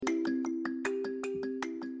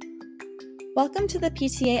Welcome to the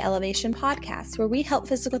PTA Elevation Podcast, where we help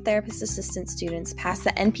physical therapist assistant students pass the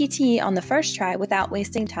NPTE on the first try without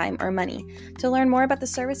wasting time or money. To learn more about the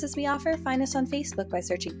services we offer, find us on Facebook by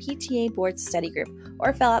searching PTA Board Study Group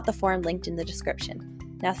or fill out the form linked in the description.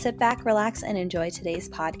 Now sit back, relax, and enjoy today's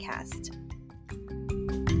podcast.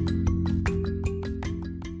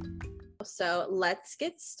 So let's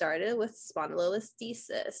get started with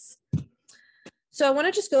spondylolisthesis. So I want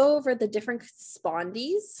to just go over the different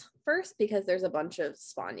spondies first, because there's a bunch of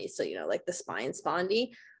spondies. So, like the spine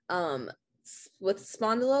spondy. With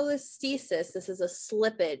spondylolisthesis, this is a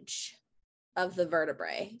slippage of the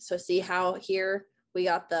vertebrae. So see how here we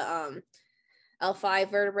got the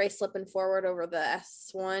L5 vertebrae slipping forward over the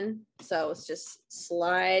S1. So it's just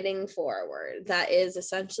sliding forward. That is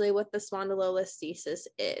essentially what the spondylolisthesis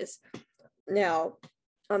is. Now,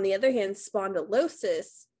 on the other hand,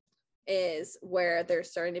 spondylosis is where there's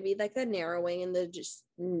starting to be like the narrowing and the just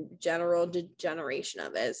general degeneration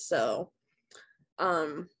of it. So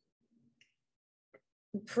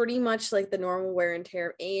pretty much like the normal wear and tear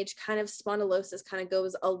of age, kind of spondylosis kind of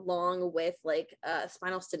goes along with like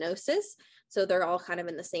spinal stenosis. So they're all kind of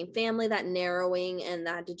in the same family, that narrowing and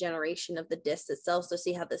that degeneration of the disc itself. So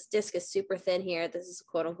see how this disc is super thin here. This is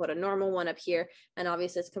quote unquote a normal one up here. And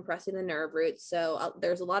obviously it's compressing the nerve roots. So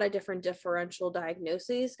there's a lot of different differential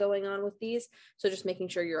diagnoses going on with these. So just making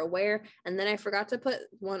sure you're aware. And then I forgot to put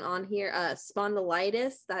one on here,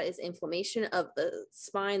 spondylitis. That is inflammation of the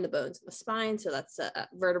spine, the bones of the spine. So that's a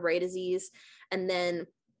vertebrae disease. And then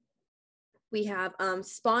we have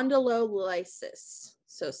spondylolisthesis.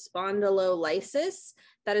 So spondylolisthesis,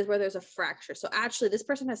 that is where there's a fracture. So actually this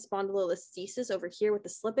person has spondylolisthesis over here with the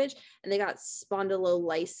slippage, and they got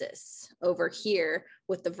spondylolysis over here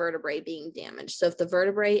with the vertebrae being damaged. So if the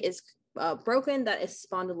vertebrae is broken, that is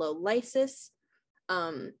spondylolysis.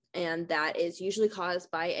 And that is usually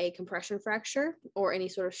caused by a compression fracture or any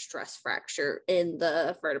sort of stress fracture in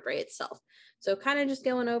the vertebrae itself. So kind of just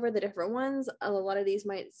going over the different ones. A lot of these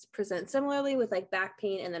might present similarly with like back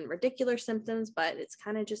pain and then radicular symptoms, but it's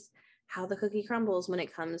kind of just how the cookie crumbles when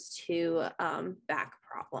it comes to back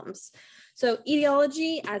problems. So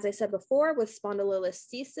etiology, as I said before, with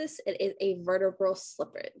spondylolisthesis, it is a vertebral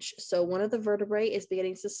slippage. So one of the vertebrae is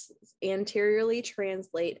beginning to anteriorly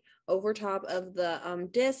translate over top of the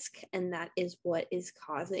disc, and that is what is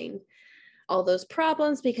causing all those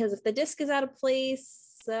problems, because if the disc is out of place,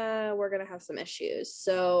 we're going to have some issues.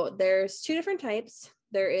 So there's two different types.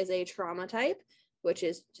 There is a trauma type, which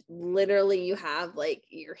is literally you have like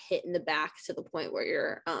you're hit in the back to the point where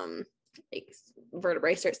your like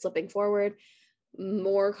vertebrae starts slipping forward.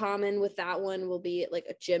 More common with that one will be like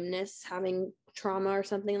a gymnast having trauma or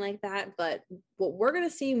something like that. But what we're going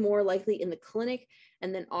to see more likely in the clinic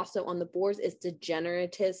and then also on the boards is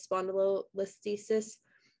degenerative spondylolisthesis.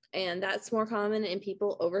 And that's more common in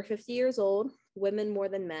people over 50 years old, women more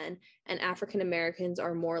than men, and African Americans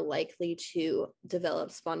are more likely to develop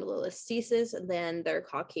spondylolisthesis than their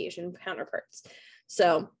Caucasian counterparts.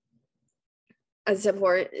 So, as I said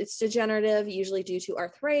before, it's degenerative, usually due to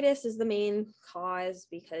arthritis is the main cause,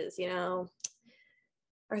 because,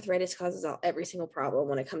 arthritis causes every single problem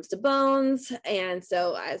when it comes to bones. And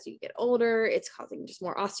so as you get older, it's causing just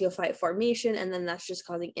more osteophyte formation, and then that's just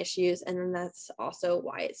causing issues. And then that's also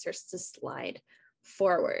why it starts to slide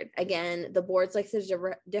forward. Again, the boards like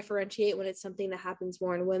to differentiate when it's something that happens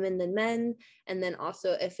more in women than men, and then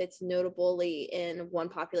also if it's notably in one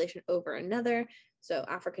population over another. So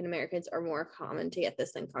African Americans are more common to get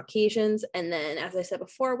this than Caucasians. And then, as I said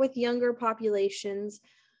before, with younger populations,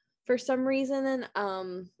 for some reason,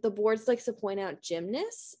 the boards likes to point out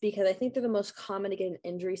gymnasts, because I think they're the most common to get an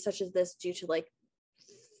injury such as this due to like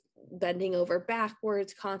bending over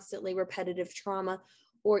backwards, constantly repetitive trauma,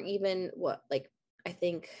 or even I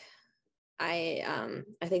think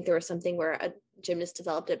there was something where a gymnast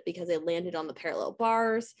developed it because they landed on the parallel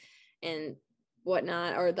bars and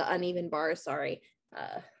whatnot, or the uneven bars. Sorry,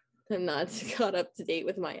 I'm not caught up to date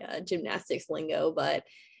with my gymnastics lingo, but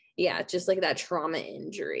yeah, just like that trauma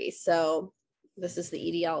injury. So this is the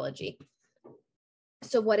etiology.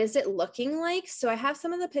 So what is it looking like? So I have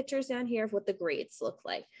some of the pictures down here of what the grades look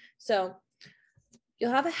like. So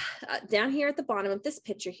you'll have down here at the bottom of this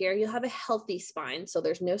picture here, you'll have a healthy spine. So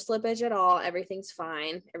there's no slippage at all. Everything's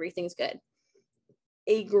fine. Everything's good.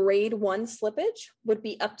 A grade 1 slippage would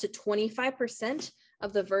be up to 25%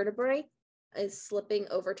 of the vertebrae is slipping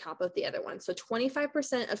over top of the other one. So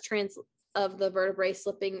 25% of the vertebrae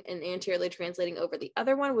slipping and anteriorly translating over the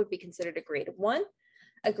other one would be considered a grade 1.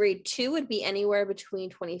 A grade 2 would be anywhere between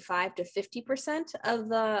 25 to 50% of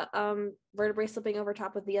the vertebrae slipping over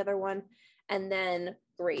top of the other one. And then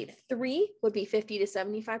grade 3 would be 50 to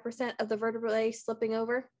 75% of the vertebrae slipping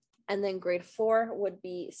over. And then grade 4 would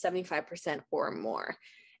be 75% or more.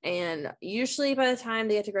 And usually by the time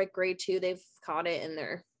they get to grade 2, they've caught it and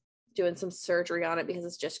they're doing some surgery on it because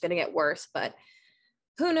it's just going to get worse. But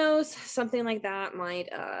who knows, something like that might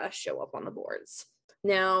show up on the boards.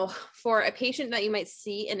 Now, for a patient that you might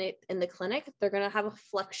see in the clinic, they're going to have a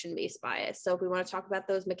flexion-based bias. So if we want to talk about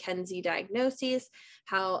those McKenzie diagnoses,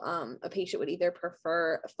 how a patient would either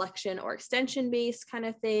prefer a flexion or extension-based kind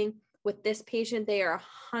of thing. With this patient, they are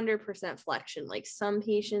 100% flexion. Like some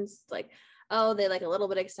patients, like, oh, they like a little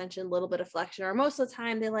bit of extension, a little bit of flexion, or most of the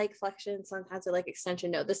time they like flexion, sometimes they like extension.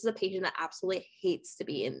 No, this is a patient that absolutely hates to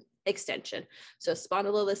be in extension. So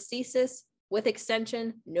spondylolisthesis with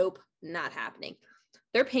extension, nope, not happening.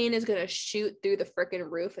 Their pain is going to shoot through the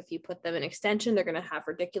freaking roof. If you put them in extension, they're going to have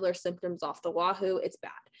ridiculous symptoms off the wahoo. It's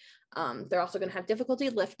bad. They're also going to have difficulty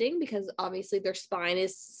lifting because obviously their spine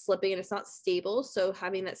is slipping and it's not stable. So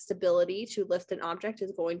having that stability to lift an object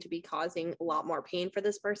is going to be causing a lot more pain for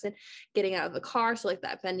this person. Getting out of the car, so like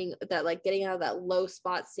that bending, that like getting out of that low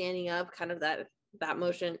spot, standing up, kind of that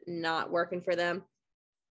motion not working for them.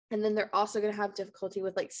 And then they're also going to have difficulty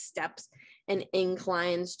with like steps and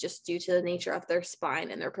inclines just due to the nature of their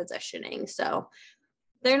spine and their positioning. So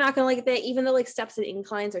they're not going to like that, even though like steps and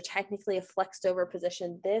inclines are technically a flexed over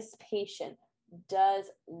position. This patient does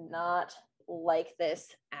not like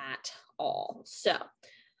this at all. So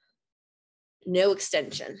no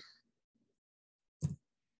extension.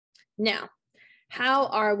 Now, how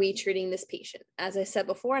are we treating this patient? As I said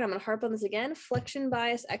before, and I'm going to harp on this again, flexion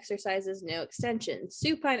bias exercises, no extension.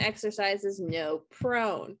 Supine exercises, no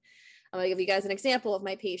prone. I'm going to give you guys an example of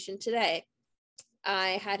my patient today.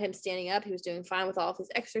 I had him standing up. He was doing fine with all of his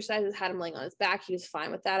exercises, had him laying on his back. He was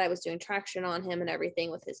fine with that. I was doing traction on him and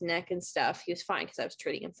everything with his neck and stuff. He was fine because I was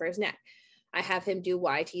treating him for his neck. I have him do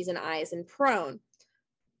YTs and I's and prone.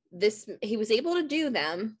 He was able to do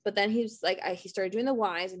them, but then he was like, he started doing the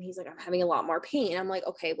Y's and he's like, I'm having a lot more pain. I'm like,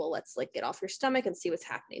 okay, well, let's like get off your stomach and see what's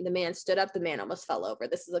happening. The man stood up, the man almost fell over.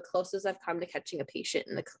 This is the closest I've come to catching a patient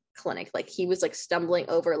in the clinic. Like he was like stumbling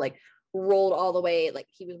over, like rolled all the way, like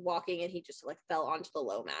he was walking and he just like fell onto the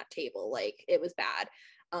low mat table. Like it was bad.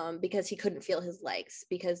 Because he couldn't feel his legs,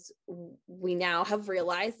 because we now have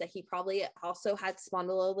realized that he probably also had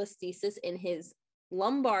spondylolisthesis in his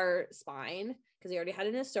lumbar spine, because he already had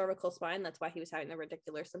it in his cervical spine. That's why he was having the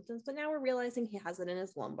radicular symptoms. But now we're realizing he has it in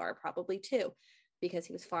his lumbar probably too, because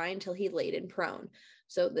he was fine till he laid in prone.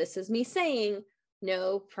 So this is me saying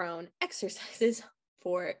no prone exercises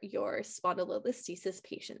for your spondylolisthesis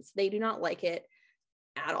patients. They do not like it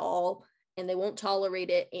at all, and they won't tolerate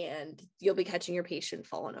it, and you'll be catching your patient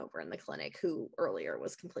falling over in the clinic who earlier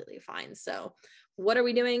was completely fine. So what are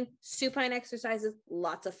we doing? Supine exercises,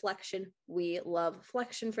 lots of flexion. We love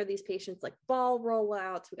flexion for these patients, like ball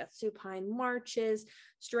rollouts. We got supine marches,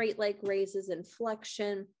 straight leg raises, and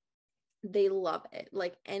flexion. They love it.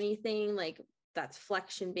 Like anything like that's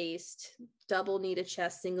flexion based, double knee to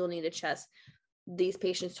chest, single knee to chest. These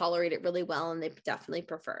patients tolerate it really well and they definitely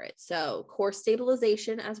prefer it. So core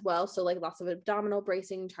stabilization as well. So like lots of abdominal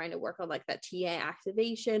bracing, trying to work on like that TA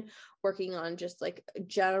activation, working on just like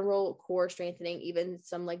general core strengthening, even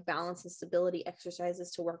some like balance and stability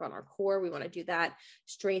exercises to work on our core. We want to do that.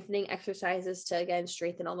 Strengthening exercises to, again,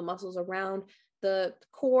 strengthen all the muscles around the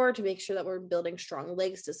core to make sure that we're building strong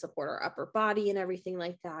legs to support our upper body and everything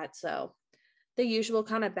like that. So the usual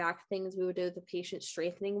kind of back things we would do with the patient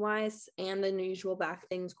strengthening wise, and the usual back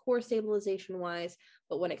things core stabilization wise.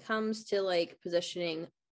 But when it comes to like positioning,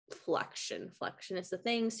 flexion is the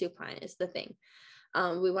thing, supine is the thing.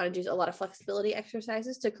 We want to do a lot of flexibility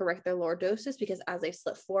exercises to correct their lordosis, because as they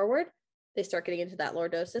slip forward, they start getting into that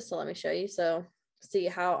lordosis. So let me show you. So see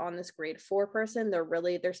how on this grade 4 person,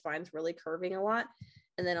 their spine's really curving a lot.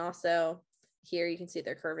 And then also here you can see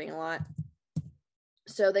they're curving a lot.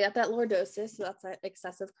 So they got that lordosis, so that's that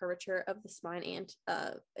excessive curvature of the spine and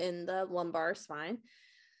in the lumbar spine.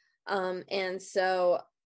 And so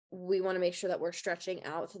we want to make sure that we're stretching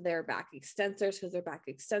out their back extensors, because their back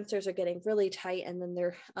extensors are getting really tight, and then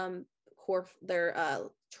their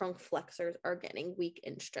trunk flexors are getting weak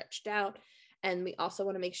and stretched out. And we also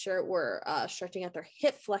want to make sure we're stretching out their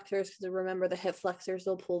hip flexors, because remember, the hip flexors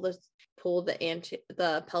will pull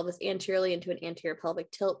the pelvis anteriorly into an anterior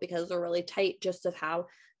pelvic tilt, because they're really tight, just of how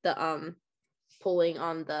the pulling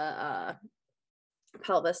on the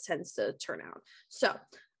pelvis tends to turn out. So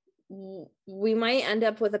we might end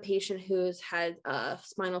up with a patient who's had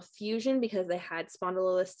spinal fusion because they had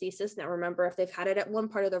spondylolisthesis. Now remember, if they've had it at one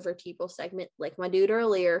part of the vertebral segment, like my dude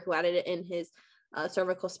earlier who had it in his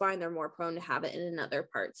cervical spine, they're more prone to have it in another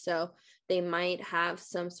part. So they might have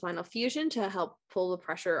some spinal fusion to help pull the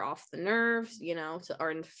pressure off the nerves, you know,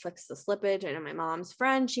 or fix the slippage. I know my mom's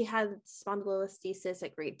friend, she had spondylolisthesis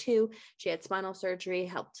at grade 2. She had spinal surgery,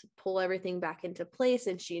 helped pull everything back into place,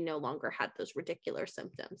 and she no longer had those radicular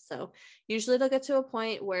symptoms. So usually they'll get to a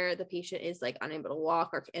point where the patient is like unable to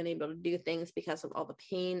walk or unable to do things because of all the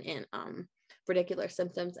pain and radicular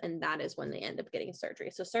symptoms, and that is when they end up getting surgery.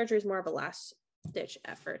 So surgery is more of a last ditch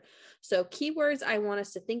effort. So keywords I want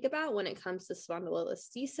us to think about when it comes to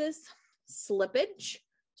spondylolisthesis: slippage.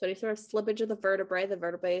 So any sort of slippage of the vertebrae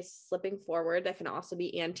is slipping forward. That can also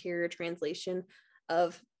be anterior translation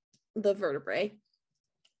of the vertebrae.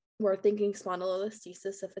 We're thinking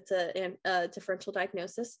spondylolisthesis if it's a differential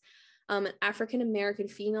diagnosis. An African American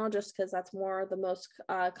female, just because that's more the most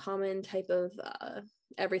common type of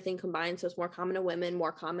everything combined. So it's more common to women,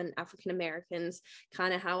 more common African Americans,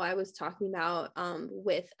 kind of how I was talking about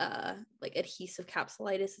with like adhesive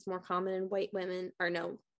capsulitis is more common in white women, or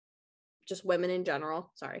no, just women in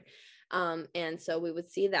general, sorry. And so we would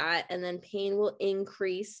see that. And then pain will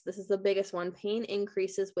increase. This is the biggest one. Pain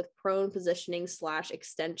increases with prone positioning /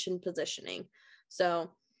 extension positioning.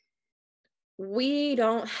 So we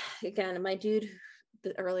don't, again, my dude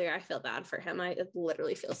earlier, I feel bad for him. I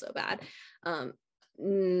literally feel so bad.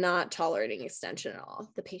 Not tolerating extension at all.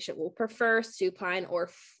 The patient will prefer supine or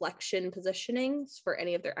flexion positionings for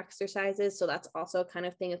any of their exercises. So that's also kind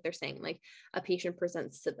of thing if they're saying like a patient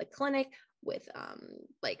presents to the clinic with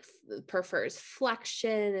like prefers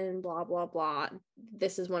flexion and blah, blah, blah.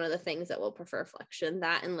 This is one of the things that will prefer flexion,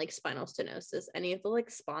 that and like spinal stenosis, any of the like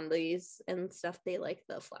spondies and stuff, they like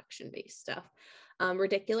the flexion based stuff.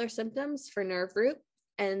 Radicular symptoms for nerve root.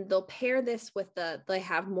 And they'll pair this with they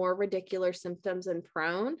have more radicular symptoms in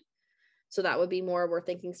prone. So that would be more, we're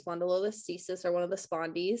thinking spondylolisthesis or one of the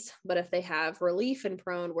spondies. But if they have relief in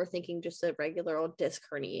prone, we're thinking just a regular old disc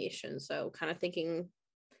herniation. So kind of thinking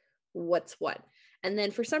what's what. And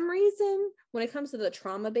then for some reason, when it comes to the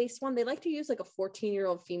trauma-based one, they like to use like a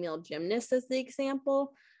 14-year-old female gymnast as the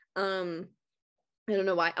example. I don't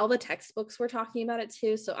know why. All the textbooks were talking about it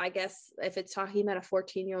too. So I guess if it's talking about a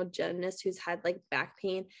 14-year-old gymnast who's had like back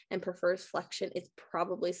pain and prefers flexion, it's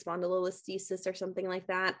probably spondylolisthesis or something like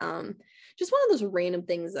that. Just one of those random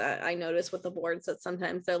things that I notice with the boards that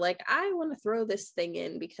sometimes they're like, I want to throw this thing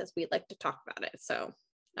in because we'd like to talk about it. So,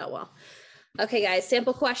 oh well. Okay, guys,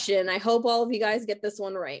 sample question. I hope all of you guys get this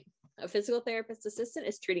one right. A physical therapist assistant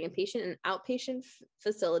is treating a patient in an outpatient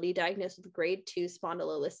facility diagnosed with grade 2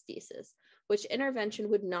 spondylolisthesis. Which intervention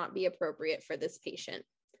would not be appropriate for this patient?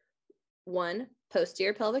 1,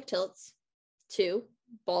 posterior pelvic tilts. 2,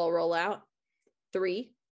 ball rollout.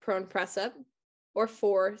 3, prone press up. Or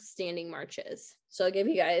 4, standing marches. So I'll give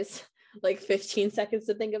you guys like 15 seconds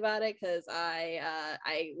to think about it because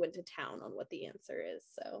I went to town on what the answer is.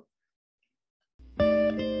 So.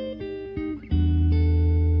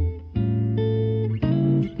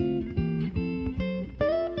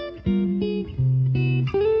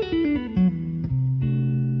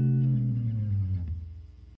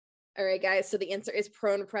 All right, guys, so the answer is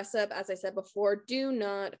prone press up. As I said before, do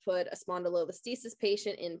not put a spondylolisthesis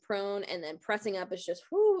patient in prone, and then pressing up is just,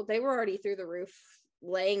 whoo, they were already through the roof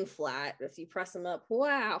laying flat. If you press them up,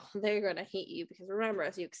 wow, they're going to hate you, because remember,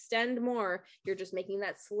 as you extend more, you're just making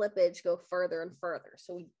that slippage go further and further.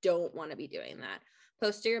 So we don't want to be doing that.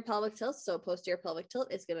 Posterior pelvic tilt. So posterior pelvic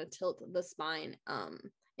tilt is going to tilt the spine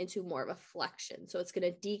into more of a flexion. So it's going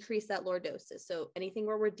to decrease that lordosis. So anything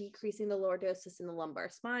where we're decreasing the lordosis in the lumbar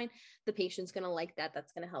spine, the patient's going to like that.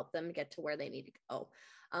 That's going to help them get to where they need to go.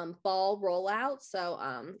 Ball rollout. So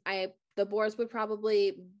the boards would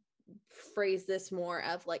probably phrase this more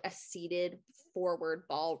of like a seated forward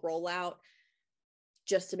ball rollout,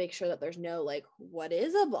 just to make sure that there's no like, what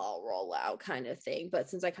is a ball rollout kind of thing. But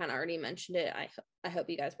since I kind of already mentioned it, I hope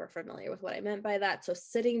you guys were familiar with what I meant by that. So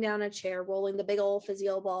sitting down in a chair, rolling the big old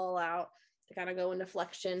physio ball out to kind of go into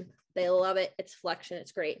flexion. They love it. It's flexion.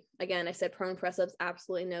 It's great. Again, I said prone press ups,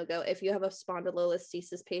 absolutely no go. If you have a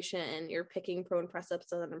spondylolisthesis patient and you're picking prone press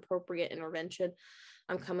ups as an appropriate intervention,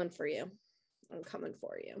 I'm coming for you. I'm coming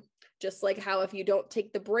for you. Just like how if you don't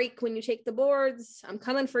take the break when you take the boards, I'm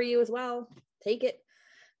coming for you as well. Take it.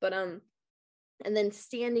 But and then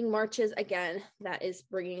standing marches, again, that is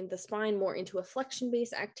bringing the spine more into a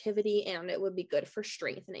flexion-based activity, and it would be good for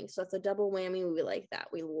strengthening. So it's a double whammy. We like that.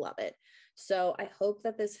 We love it. So I hope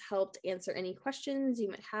that this helped answer any questions you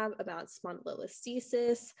might have about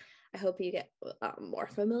spondylolisthesis. I hope you get more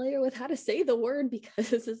familiar with how to say the word,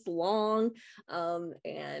 because it's long,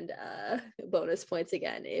 and bonus points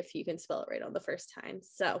again if you can spell it right on the first time.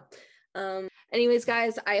 So Anyways,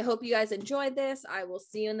 guys, I hope you guys enjoyed this. I will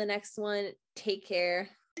see you in the next one. Take care.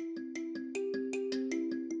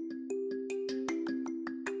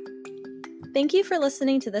 Thank you for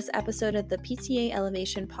listening to this episode of the PTA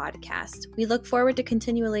Elevation Podcast. We look forward to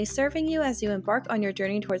continually serving you as you embark on your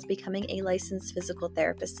journey towards becoming a licensed physical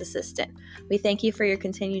therapist assistant. We thank you for your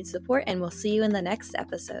continued support, and we'll see you in the next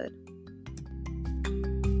episode.